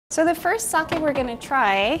So the first sake we're gonna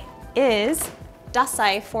try is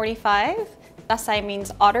Dassai 45. Dassai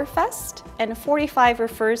means Otterfest, and 45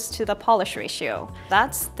 refers to the polish ratio.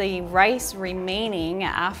 That's the rice remaining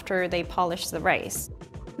after they polish the rice.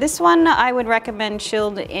 This one I would recommend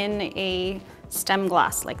chilled in a stem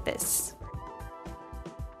glass like this.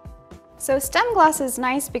 So stem glass is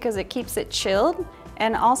nice because it keeps it chilled,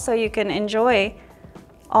 and also you can enjoy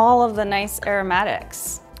all of the nice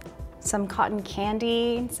aromatics. Some cotton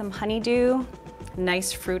candy, some honeydew,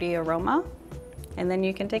 nice fruity aroma, and then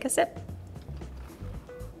you can take a sip.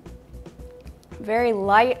 Very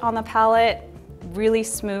light on the palate, really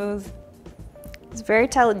smooth. It's very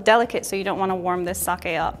delicate, so you don't want to warm this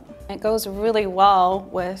sake up. It goes really well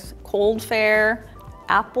with cold fare,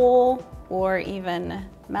 apple, or even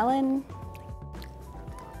melon.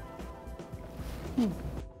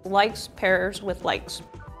 Likes pairs with likes.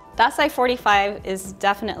 Dassai 45 is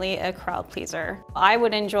definitely a crowd pleaser. I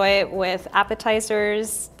would enjoy it with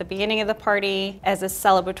appetizers, the beginning of the party, as a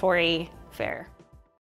celebratory fare.